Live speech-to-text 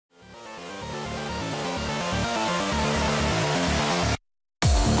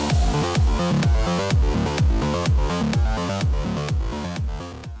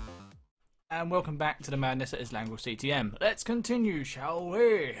and welcome back to the madness that is Laingral CTM. Let's continue, shall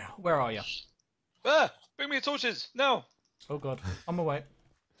we? Where are you? Ah! Bring me your torches! No! Oh god, on my way.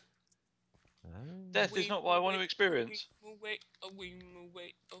 Death is not what I want to experience.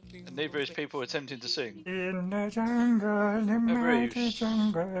 And neither is people attempting to sing. In the jungle, in the mighty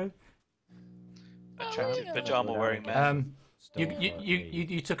jungle. Attractive pajama wearing man.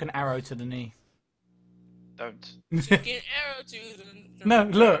 You took an arrow to the knee. Don't. Took an arrow to the... No,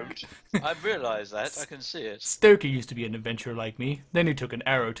 look. I realise that. I can see it. Stoker used to be an adventurer like me. Then he took an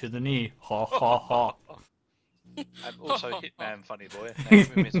arrow to the knee. Ha ha ha. I'm also Hitman, funny boy. Now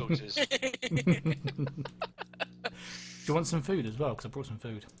give me your torches. Do you want some food as well? Because I brought some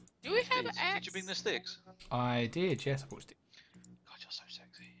food. Do we have an axe? Did you bring the sticks? I did, yes, I brought sticks. God, you're so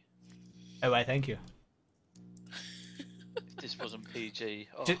sexy. Oh, wait, thank you. If this wasn't PG.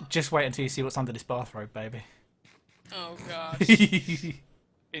 Oh. Just wait until you see what's under this bathrobe, baby. Oh gosh.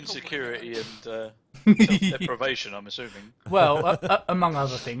 Insecurity and self-deprivation, I'm assuming. Well, among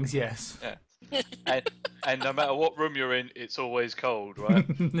other things, yes. Yeah. And no matter what room you're in, it's always cold, right?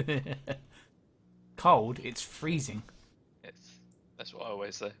 Cold? It's freezing. That's what I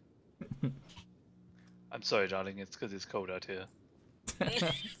always say. I'm sorry, darling. It's because it's cold out here.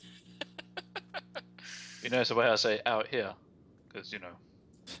 You notice the way I say out here? Because, you know.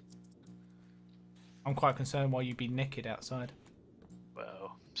 I'm quite concerned why you'd be naked outside.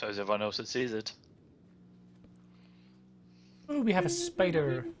 Well, so is everyone else that sees it. Oh, we have a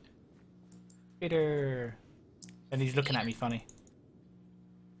spider. Spider. And he's looking at me funny.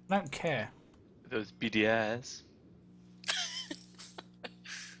 I don't care. Those beady eyes.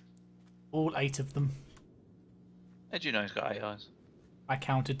 All 8 of them. How do you know he's got 8 eyes? I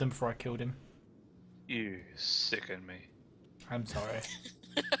counted them before I killed him. You sicken me. I'm sorry.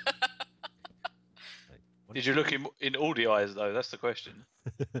 Did you look in all the eyes, though? That's the question.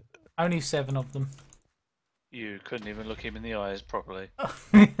 Only 7 of them. You couldn't even look him in the eyes properly.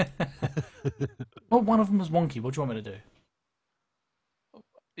 Well, one of them was wonky. What do you want me to do?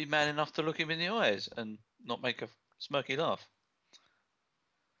 Be man enough to look him in the eyes and not make a smirky laugh.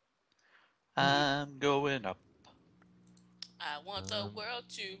 I'm going up. I want the world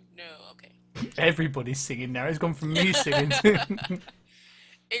to know. Okay. Everybody's singing now. It's gone from me singing to...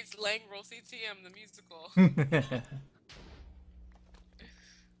 It's Laingral CTM, the musical.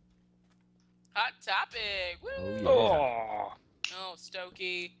 Hot topic. Woo! Oh, Oh,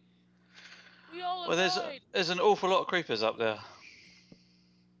 Stokey. We all well, there's an awful lot of creepers up there.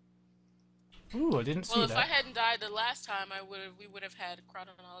 Ooh, I didn't see Well, if that. I hadn't died the last time, we would have had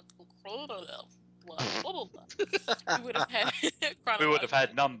chronological. We would have had We would have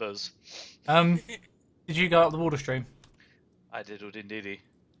had numbers. Did you go up the water stream? I did indeed.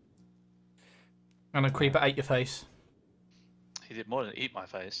 And a creeper ate your face. He did more than eat my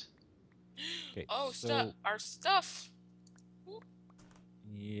face. Okay, Oh, so, our stuff.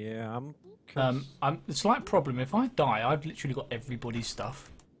 yeah, I'm a slight problem. If I die, I've literally got everybody's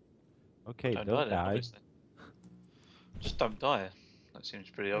stuff. okay. Don't Don't die. die. Obviously. Just don't die. That seems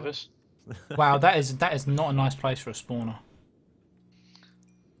pretty obvious. Wow, that is not a nice place for a spawner.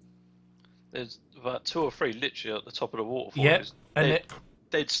 There's about 2 or 3 literally at the top of the waterfall. Yep, and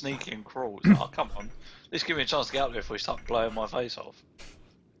Dead sneaky and crawl. It's like, oh, come on. At least give me a chance to get up there before you start blowing my face off.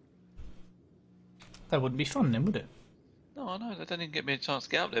 that wouldn't be fun then, would it? No, I know. They don't even get me a chance to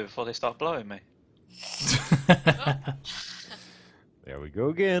get up there before they start blowing me. There we go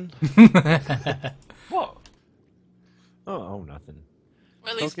again. What? Oh, nothing.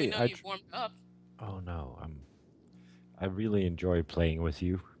 Well, at least we Okay, know you've warmed up. Oh no, I really enjoy playing with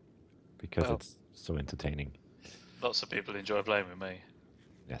you because Well. it's so entertaining. Lots of people enjoy playing with me.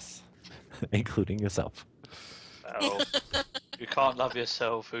 Yes, including yourself. Well, you can't love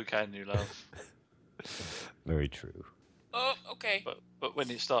yourself. Who can you love? Very true. Oh, okay. But when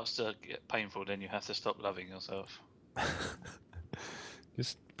it starts to get painful, then you have to stop loving yourself.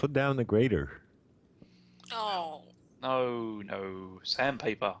 Just put down the grater. Oh, No,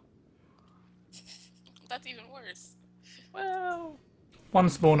 sandpaper. that's even worse. Well, One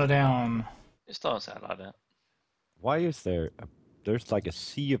spawner down. it starts out like that. Why is there's like a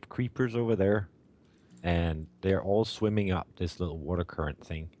sea of creepers over there, and they're all swimming up this little water current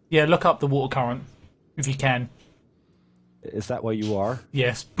thing. Yeah, look up the water current if you can. Is that what you are?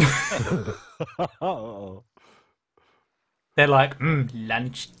 Yes. Oh. They're like,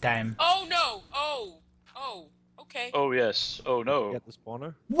 lunchtime. Oh no! Oh, okay. Oh yes. Oh no. Get the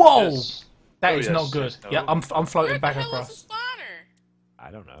spawner? Whoa! Yes. That Oh, is yes, not good. yes, no. Yeah, I'm floating Where back the hell across. is the spawner?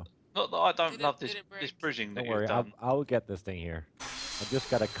 I don't know. Not that I don't Did love it this break? bridging that Don't worry, you've done. I'll get this thing here. I just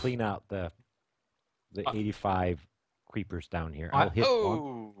gotta clean out the 85 creepers down here. I'll hit one.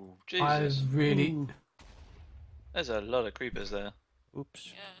 Oh, I Jesus. really. Ooh. There's a lot of creepers there. Oops.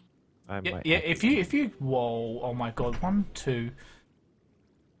 Yeah. I Yeah, might yeah. have If to- you. Whoa! Oh my God! 1, 2.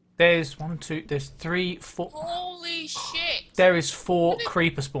 There's 1, 2. There's 3, 4. Holy shit! There is 4 What is-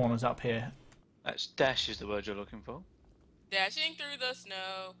 creeper spawners up here. That's dash is the word you're looking for. Dashing through the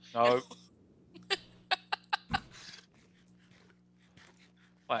snow. No.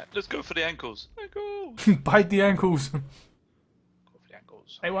 Right, let's go for the ankles. Ankles. Bite the ankles. Go for the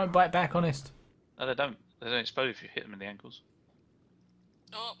ankles. They won't bite back. Honest. No, they don't. They don't explode if you hit them in the ankles.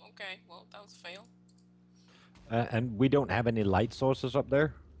 Oh, okay. Well, that was a fail. and we don't have any light sources up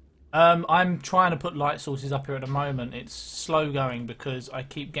there. I'm trying to put light sources up here at the moment. It's slow going because I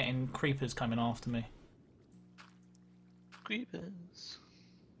keep getting creepers coming after me. Creepers.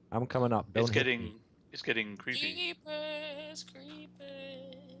 I'm coming up. Don't It's hit getting me. it's getting creepy. Creepers,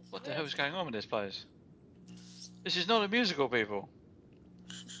 creepers. What the hell is going on with this place? This is not a musical, people.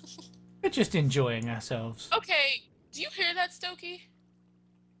 We're just enjoying ourselves. Okay, do you hear that, Stokey?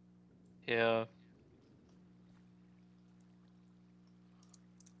 Yeah.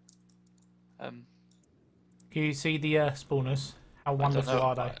 Can you see the spawners? How I don't wonderful know.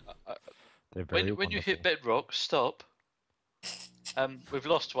 are they? They're very When you hit wonderful. bedrock, stop. We've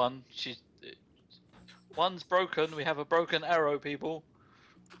lost one. One's broken. We have a broken arrow, people.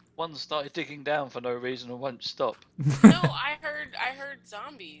 One started digging down for no reason and won't stop. No, I heard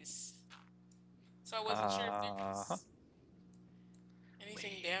zombies. So I wasn't sure if there Uh-huh. was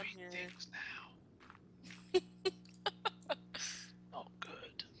anything down here. Things now. Not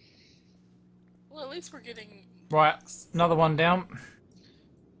good. Well, at least we're getting Right, another one down.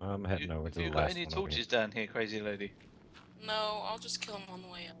 I'm heading over to the You got last any one over here. torches down here, crazy lady? No, I'll just kill him on the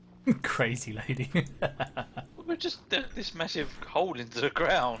way up. Crazy lady. We've just dug this massive hole into the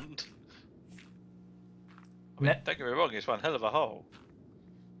ground. I mean, Ne- don't get me wrong, it's one hell of a hole.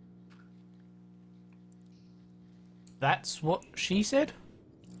 That's what she said?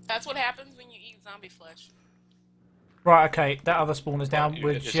 That's what happens when you eat zombie flesh. Right, okay, that other spawner's down. You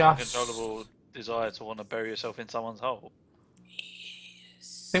We're get this just... uncontrollable desire to want to bury yourself in someone's hole.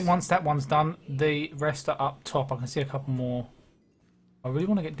 I think once that one's done, the rest are up top. I can see a couple more. I really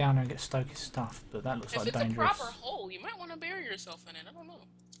want to get down there and get Stokey's stuff, but that looks If like it's dangerous. a proper hole, you might want to bury yourself in it. I don't know.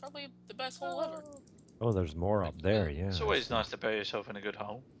 It's probably the best hole ever. Oh, there's more up there. Yeah. It's always nice to bury yourself in a good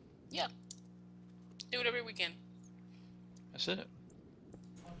hole. Yeah. Do it every weekend. That's it.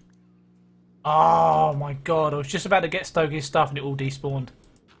 Oh my god, I was just about to get Stokey's stuff and it all despawned.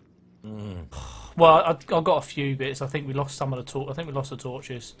 Mm. Well, I got a few bits. I think we lost some of the I think we lost the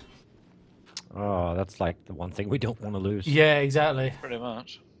torches. Oh, that's like the one thing we don't want to lose. Yeah, exactly. Pretty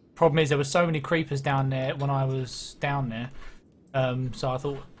much. Problem is, there were so many creepers down there when I was down there. So I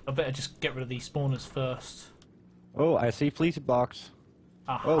thought I better just get rid of these spawners first. Oh, I see fleecy blocks.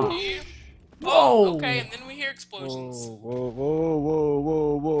 Aha. Oh. You- Whoa! Okay, and then we hear explosions. Whoa, whoa, whoa,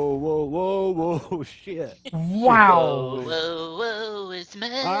 whoa, whoa, whoa, whoa, whoa, whoa, shit. Wow! Whoa, whoa, it's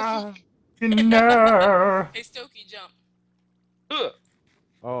magic. Ah. No! Hey, Stokey, jump. Ugh.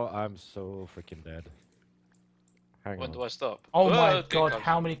 Oh, I'm so freaking dead. Hang When on. do I stop? Oh my Whoa, god, God.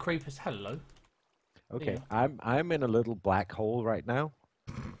 how many creepers? Hello. Okay, I'm in a little black hole right now.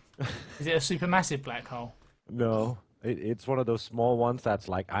 Is it a supermassive black hole? No, it's one of those small ones that's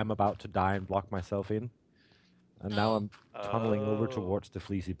like I'm about to die and block myself in. And now I'm tunneling over Oh. towards the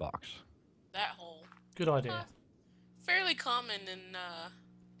fleecy box. That hole. Good idea. Fairly common in the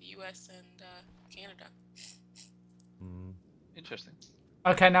U.S. and Canada. Mm. Interesting.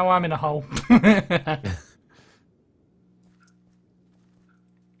 Okay, now I'm in a hole.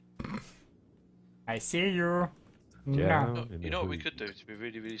 I see you. Yeah. No. In You the know what we hood. could do to be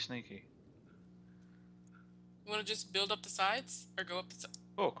really, really sneaky? You want to just build up the sides or go up the sides?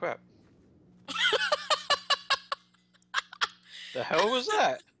 Oh, crap. The hell was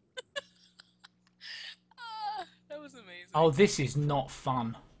that? That was amazing. Oh, this is not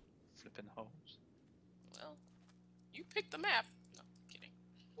fun. Flipping holes. Well, you picked the map. No,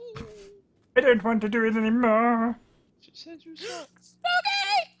 kidding. I don't want to do it anymore. She said you suck.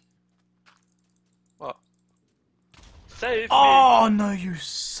 Stokey! What? Save me! Oh no, you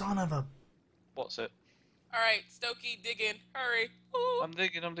son of a... What's it? Alright, Stokey, dig in. Hurry. Ooh. I'm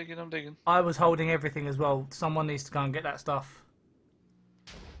digging. I was holding everything as well. Someone needs to go and get that stuff.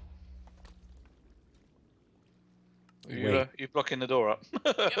 You're blocking the door up.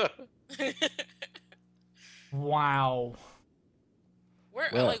 Wow. where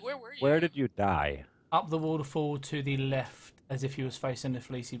Well, where were you? Where did you die? Up the waterfall to the left, as if he was facing the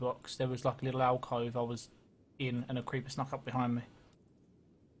fleecy box. There was like a little alcove I was in, and a creeper snuck up behind me.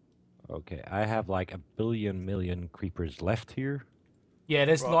 Okay, I have like a billion million creepers left here. Yeah,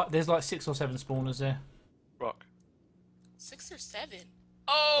 there's Right. like 6 or 7 spawners there. Rock. 6 or 7.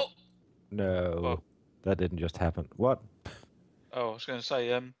 Oh, No, What? that didn't just happen. What? Oh, I was going to say,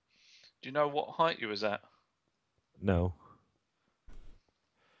 do you know what height you was at? No,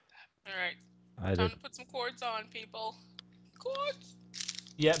 all right. I Time did. to put some cords on, people. Cords.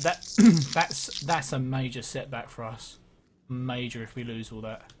 Yeah, that's a major setback for us. Major if we lose all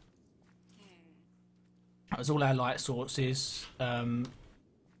that. That's all our light sources, and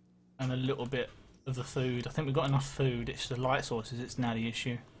a little bit of the food. I think we've got enough food. It's the light sources. It's now the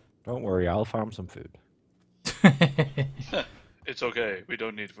issue. Don't worry, I'll farm some food. It's okay. We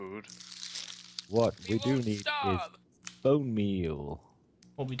don't need food. What We we do won't need is starve. bone meal.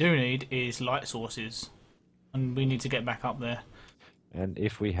 What we do need is light sources, and we need to get back up there. And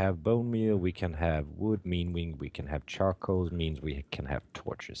if we have bone meal, we can have wood, meaning we can have charcoal, means we can have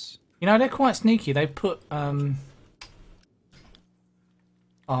torches. You know, they're quite sneaky. They put oh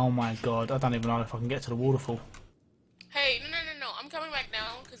my god, I don't even know if I can get to the waterfall. Hey, no. I'm coming back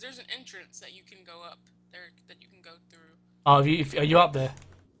now because there's an entrance that you can go up there that you can go through. Oh, are you up there?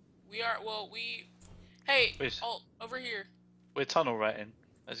 We are. Well, we. Hey, Wait. over here. We're tunnel ratting,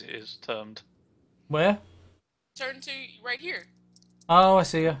 as it is termed. Where? Turn to right here. Oh, I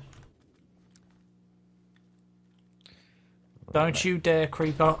see you. Don't you dare,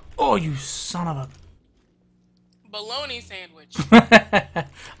 creeper. Oh, you son of Bologna sandwich. a...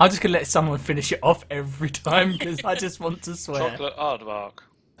 I'm just going to let someone finish it off every time because I just want to swear. Chocolate aardvark.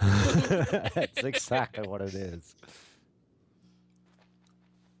 That's exactly what it is.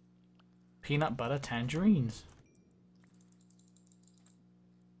 Peanut butter tangerines.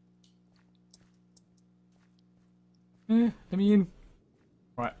 Let me in.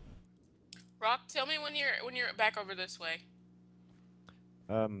 Right. Rock, tell me when you're back over this way.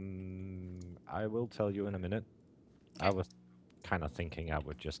 I will tell you in a minute. I was kind of thinking I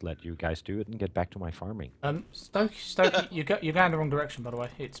would just let you guys do it and get back to my farming. Stokey, you're going the wrong direction, by the way.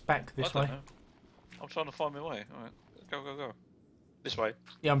 It's back I this don't way. know. I'm trying to find my way. Alright, go. This way.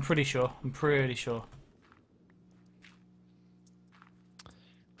 Yeah, I'm pretty sure.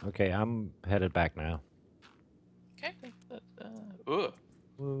 Okay, I'm headed back now. Okay. Ooh,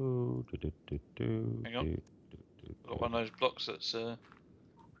 Ooh, Hang on. got one of those blocks that's not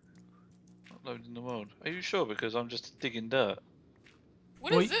loading the world. Are you sure? Because I'm just digging dirt.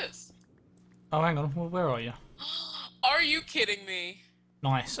 What is this? Oh, hang on. Well, where are you? Are you kidding me?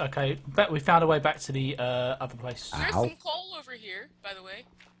 Nice. Okay. Bet we found a way back to the other place. There's Ow. some coal over here, by the way.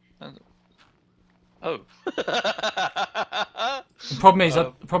 Oh. The problem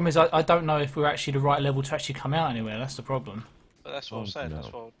is, I don't know if we're actually the right level to actually come out anywhere. That's the problem. But that's what I was Oh, saying. no.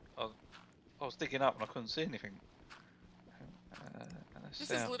 That's why I was digging up and I couldn't see anything.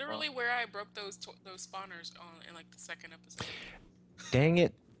 This is literally where I broke those spawners in like the second episode. Dang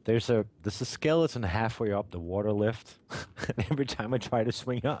it! There's a skeleton halfway up the water lift. And every time I try to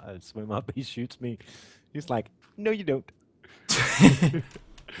swim up, he shoots me. He's like, "No, you don't." I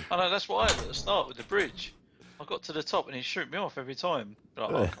know, that's why at the start with the bridge. I got to the top and he shoot me off every time.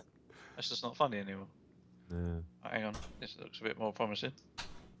 Like, oh, that's just not funny anymore. Hang on, this looks a bit more promising.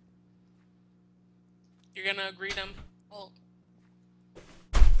 You're gonna greet them. Well,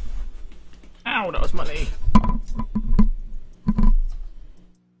 Ow, that was my knee.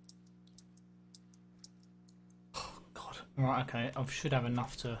 Oh, God. Right, okay. I should have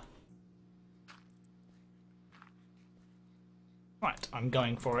enough to... Right, I'm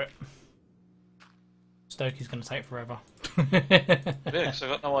going for it. Stokey's going to take forever. Yeah, because I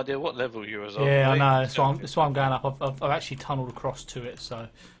got no idea what level you was on. Yeah, I know. That's why I'm going up. I've actually tunneled across to it, so...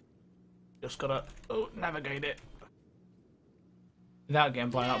 Just got to navigate it. Without getting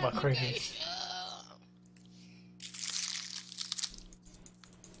blown up by creepers.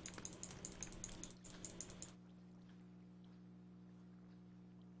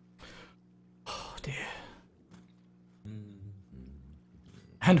 Oh dear.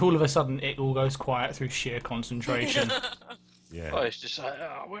 And all of a sudden it all goes quiet through sheer concentration. Yeah. Oh, it's just like,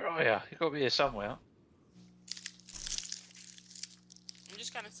 oh, where are you? You've got to be here somewhere. I'm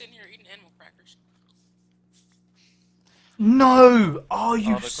just kind of sitting here eating animal crackers. No! Oh,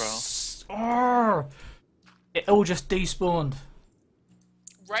 you... the grass. Oh! It all just despawned.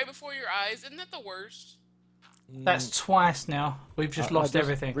 Right before your eyes, isn't that the worst? That's twice now. We've just lost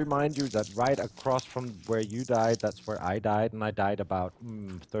everything. Remind you that right across from where you died, that's where I died, and I died about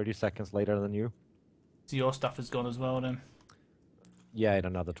 30 seconds later than you. So your stuff is gone as well then. Yeah, in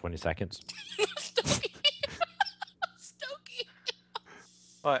another 20 seconds. Stokey. Stokey.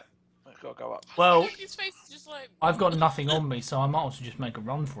 Right, gotta go up. Well, His face is just like. I've got nothing on me, so I might as well just make a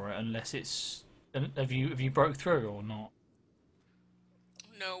run for it, unless it's. Have you broke through or not?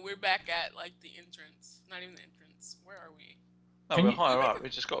 No, we're back at like the entrance. Not even the entrance. Where are we? No, Can we're you- higher up. We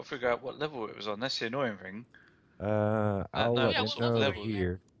just got to figure out what level it was on. That's the annoying thing. I'll no, let yeah, you what know level are you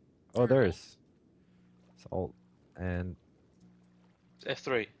here. at? Oh, Turtle. there's. It's Alt and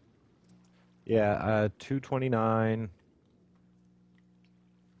F3. yeah, 229,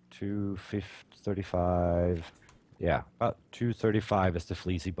 235. Yeah, about 235 is the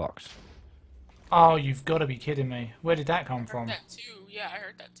fleecy box. Oh, you've got to be kidding me. Where did that I come heard from? that too. Yeah, I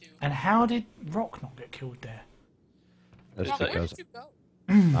heard that too. And how did Rock not get killed there? That's Rock, where because did you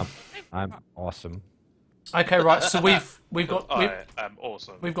go? I'm awesome. Okay, right. So we've got I am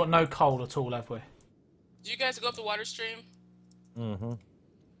awesome. we've got no coal at all, have we? Did you guys go up the water stream? Mm-hmm.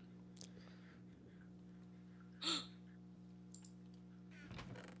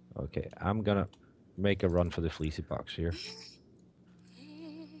 Okay, I'm gonna make a run for the fleecy box here.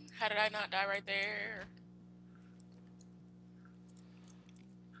 How did I not die right there?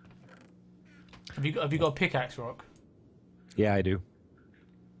 Have you got a pickaxe, Rock? Yeah, I do.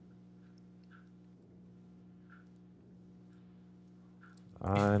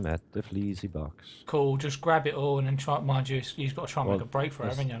 I'm at the fleecy box. Cool. Just grab it all and then try. Mind you, you've got to try and Well, make a break for it,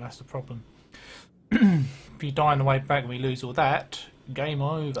 yes. haven't you? That's the problem. If you die on the way back and we lose all that, game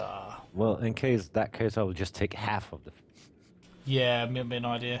over. Well, in that case, I will just take half of the. Yeah, maybe an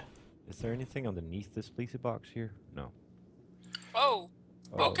idea. Is there anything underneath this fleecy box here? No. Oh,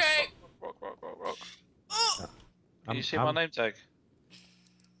 Oh, okay. Rock. Oh, Can you see my name tag?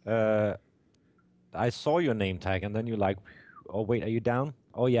 I saw your name tag, and then you like, oh wait, are you down?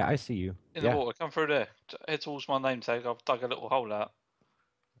 Oh yeah, I see you. In Yeah. the water. Come through there. Head towards my name tag. I've dug a little hole out.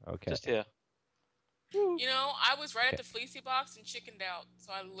 Okay. Just here. you know, I was right at the fleecy box and chickened out,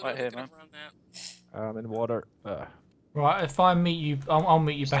 so I literally here, could have run that. I'm in water. Right. If I meet you, I'll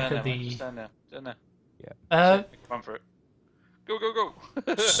meet you back Stand at there, mate. the. Just stand there. Stand there. Uh, Run for it. Go.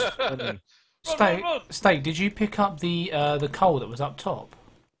 Running. Steak. Did you pick up the coal that was up top?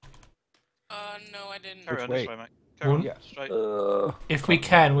 No, I didn't. Carry Which on way? this way, mate. Carry on. Yeah. Straight. If we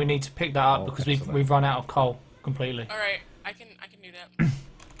can, we need to pick that up Oh, because excellent. we've run out of coal completely. All right, I can do that.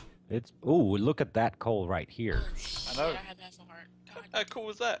 It's look at that coal right here. I know. Shit, I had that so hard. God. How cool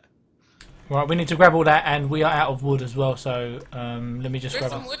was that? Right, we need to grab all that, and we are out of wood as well. So let me just There's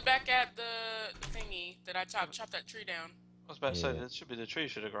grab some it. wood back at the thingy that I chopped. Chop that tree down. I was about to say, Yeah. the tree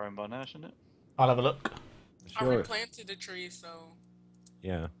should have grown by now, shouldn't it? I'll have a look. I Sure. replanted the tree, so.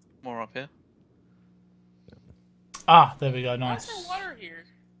 Yeah. More up here. Ah, there we go. Why Nice. is there water here?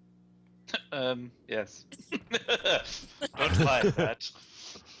 Yes. Don't lie, that.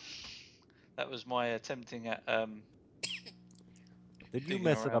 That was my attempting at Did you Digging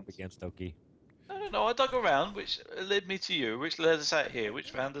mess it up around. again, Stokey? No, I dug around, which led me to you, which led us out here,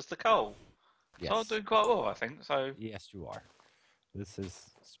 which found us the coal. Yes. So I'm doing quite well, I think. So Yes, you are. This is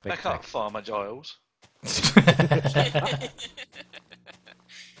back up, spectacular. Farmer Giles.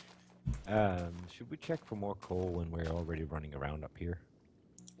 Should we check for more coal when we're already running around up here?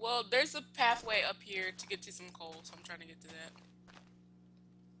 Well, there's a pathway up here to get to some coal, so I'm trying to get to that.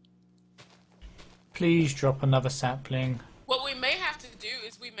 Please drop another sapling. What we may have to do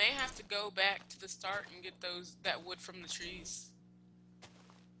is we may have to go back to the start and get that wood from the trees.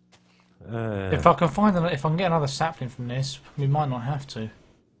 If I can if I can get another sapling from this, we might not have to.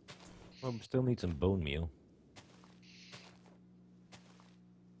 Well, we still need some bone meal.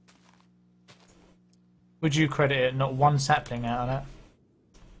 Would you credit it? Not one sapling out of that.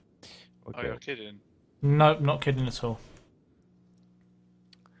 Oh, Okay. you're kidding. Nope, not kidding at all.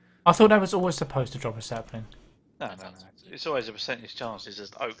 I thought that was always supposed to drop a sapling. No. It's always a percentage chance. It's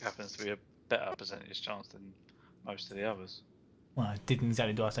just oak happens to be a better percentage chance than most of the others. Well, it didn't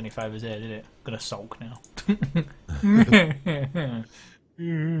exactly do us any favours there, did it? Gonna sulk now.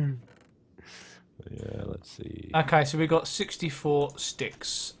 Yeah, let's see. Okay, so we got 64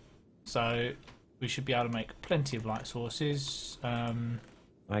 sticks. So we should be able to make plenty of light sources.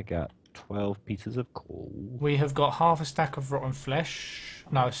 I got 12 pieces of coal. We have got half a stack of rotten flesh.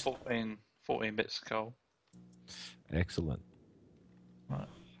 No, 14 bits of coal. Excellent. Right.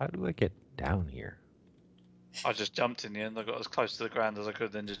 How do I get down here? I just jumped in the end. I got as close to the ground as I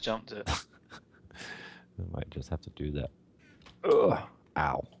could, then just jumped it. I might just have to do that. Ugh.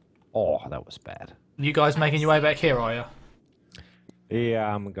 Ow. Oh, that was bad. you guys making your way back here, are you?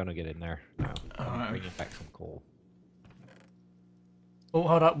 Yeah, I'm gonna get in there now. I'm Alright. bringing back some coal. Oh,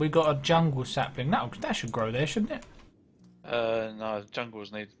 hold up. We've got a jungle sapling. That should grow there, shouldn't it? No,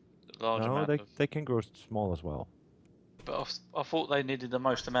 jungles need large No, amount of. they can grow small as well. But I thought they needed the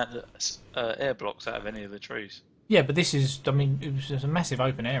most amount of air blocks out of any of the trees. Yeah, but this is, I mean, it was a massive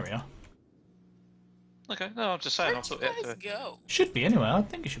open area. Okay, no, I'm just saying. I Where'd you thought guys go? Should be anyway. I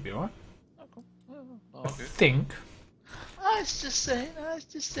think it should be alright. Oh, cool. Oh, I okay. think. I was just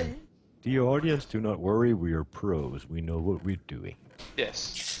saying. The audience, do not worry. We are pros. We know what we're doing.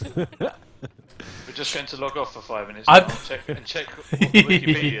 Yes. We're just going to log off for 5 minutes I've- and check what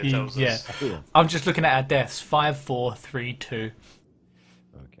Wikipedia tells us. Yeah. I'm just looking at our deaths. 5, 4, 3, 2.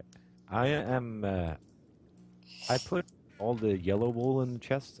 Okay. I am. I put all the yellow wool in the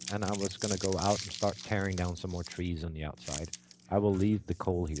chest, and I was gonna go out and start tearing down some more trees on the outside. I will leave the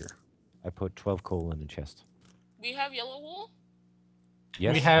coal here. I put 12 coal in the chest. We have yellow wool?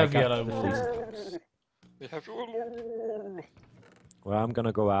 Yes, We have I got yellow the wool. freezer. We have Well, I'm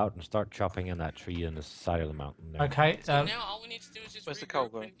gonna go out and start chopping in that tree on the side of the mountain there. Okay. So now all we need to do is just where's the coal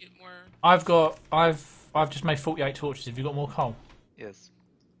regroup going? and get more... I've just made 48 torches. Have you got more coal? Yes.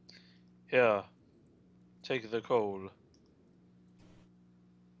 Here. Take the coal.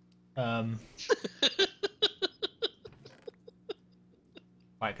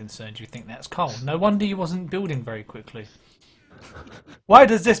 Quite concerned you think that's coal. No wonder you wasn't building very quickly. Why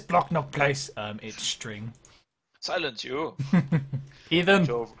does this block not place? It's string. Silence you. Ethan.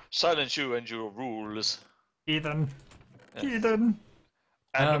 Silence you and your rules. Ethan. Yes. Ethan.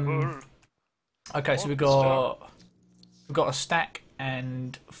 Animal. Okay, so we've got a stack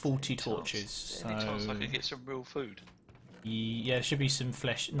and 40 torches. Any chance I So could get some real food? yeah, there should be some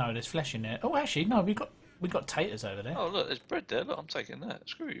flesh. No, there's flesh in there. Oh, actually, no, we got taters over there. Oh look, there's bread there. Look, I'm taking that.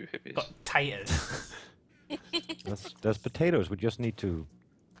 Screw you, hippies. Got taters. There's potatoes. We just need to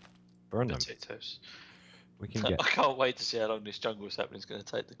burn them. Potatoes. We can get. I can't wait to see how long this jungle sapling is going to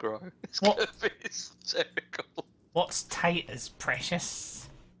take to grow. It's What? going to be hysterical. What's taters, precious?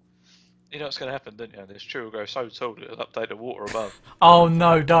 You know what's going to happen, don't you? This tree will grow so tall it'll update the water above. Oh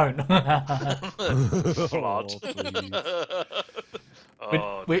no, don't. Flood. we,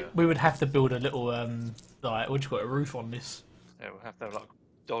 Oh, we, dear. we would have to build a little like what you got, a roof on this. Yeah, we'll have to have like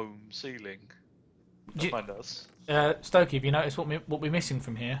dome ceiling. Do you- Mind us. Stokey, have you noticed what we're missing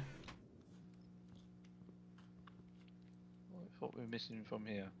from here? What we're missing from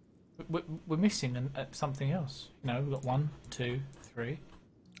here. We're missing something else. You know, we've got 1, 2, 3.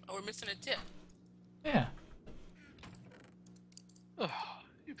 Oh, we're missing a tip. Yeah. Oh,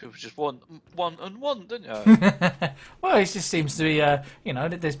 you people just want, don't you? Well, it just seems to be, you know,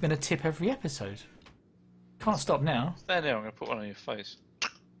 that there's been a tip every episode. Can't stop now. Stand there, I'm going to put one on your face.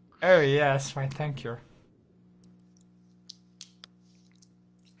 Oh yes, right. Thank you.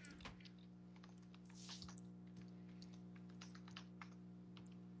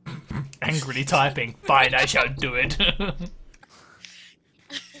 Angrily typing. Fine, I shall do it.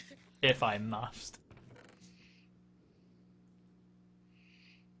 If I must.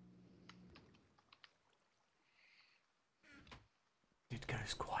 It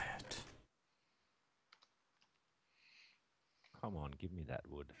goes quiet. Come on, give me that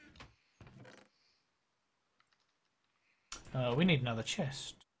wood. We need another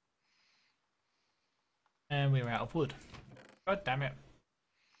chest. And we're out of wood. God damn it.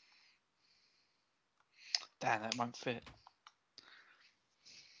 Damn, that won't fit.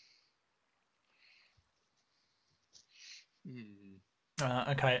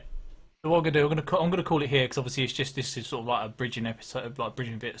 Okay. So what I'm gonna do, I'm gonna call it here because obviously this is sort of like a bridging episode, like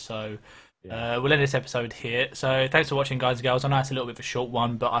bridging bit. So Yeah. we'll end this episode here. So thanks for watching, guys and girls. I know it's a little bit of a short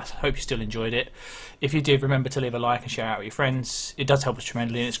one, but I hope you still enjoyed it. If you did, remember to leave a like and share out with your friends. It does help us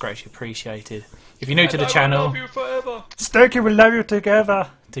tremendously, and it's greatly appreciated. If you're new to the I channel, love you forever. Stokey will love you together.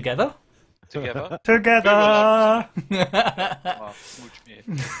 Together. Together. Together. Oh, smooch me.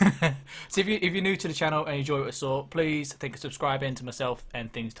 So if you're new to the channel and you enjoy what you saw, please think of subscribing to myself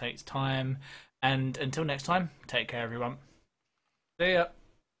and Things Takes Time. And until next time, take care, everyone. See ya.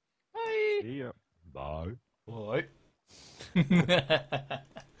 Bye. See ya. Bye. Bye. It's like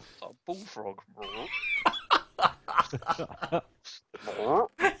a bullfrog.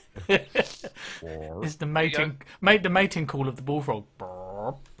 It's the mating call of the bullfrog.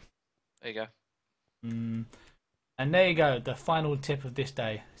 There you go. And there you go, the final tip of this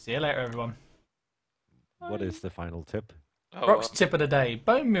day. See you later, everyone. What is the final tip? Oh, Rock's tip of the day: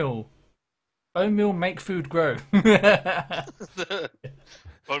 bone meal. Bone meal make food grow. Bone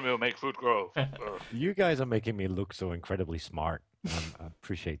meal make food grow. You guys are making me look so incredibly smart. I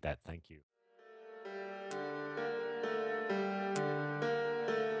appreciate that. Thank you.